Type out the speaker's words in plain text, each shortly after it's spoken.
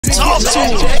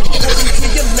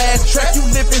your last track, you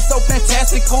living so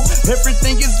fantastical.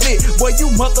 Everything is lit, boy, you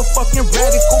motherfucking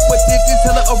radical. But niggas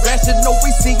hella irrational,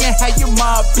 we seeing how you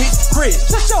mob, bitch. Chris,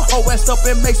 shut your whole ass up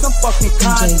and make some fucking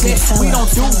content. We don't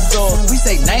do love, we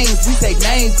say names.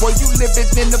 Boy, you living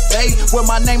in the bay, where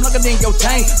my name longer than your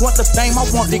chain. Want the fame, I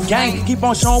want the game. Keep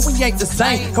on showing we ain't the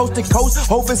same. Coast to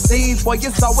coast, overseas, boy,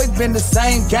 it's always been the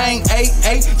same gang.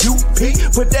 A-A-U-P,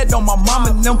 put that on my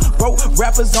mama and them. Bro,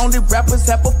 rappers, only rappers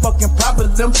have a fucking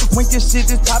problem. When your shit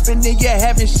is popping and you're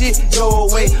having shit your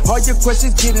way, all your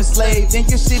questions get enslaved and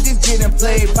your shit is getting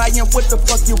played. Buying what the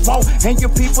fuck you want and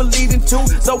your people leading to.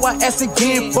 So I ask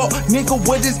again, fuck, nigga,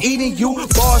 what is eating you?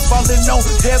 Bars falling on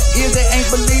deaf ears, they ain't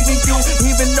believing you.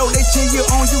 Even though they cheer you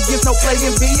on, you get no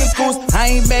playing vehicles.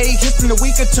 I ain't made hits in a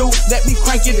week or two, let me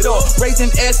crank it up.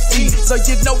 Raising SD, so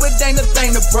you know it ain't a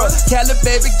thing to bruh. Cali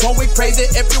baby going crazy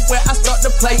everywhere I start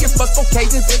to play it. Fuck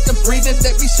occasions, they can breathe it.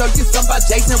 Let me show you some by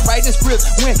Jason writing scripts.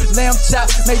 When lamb chop,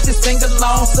 made you sing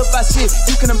along. So by shit,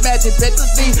 you can imagine, better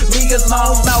leave me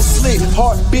alone. Mouth slick,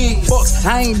 heart big, fucks,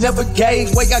 I ain't never gay.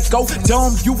 Way I go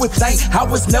dumb, you would think I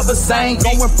was never sane.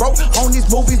 Going broke on these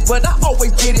movies, but I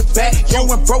always get it back.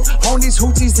 Going broke on these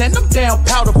hoochies and them damn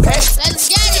powder packs. Let's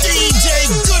get it. DJ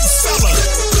Goodfella.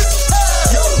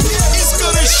 It's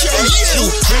gonna show you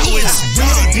how it's done.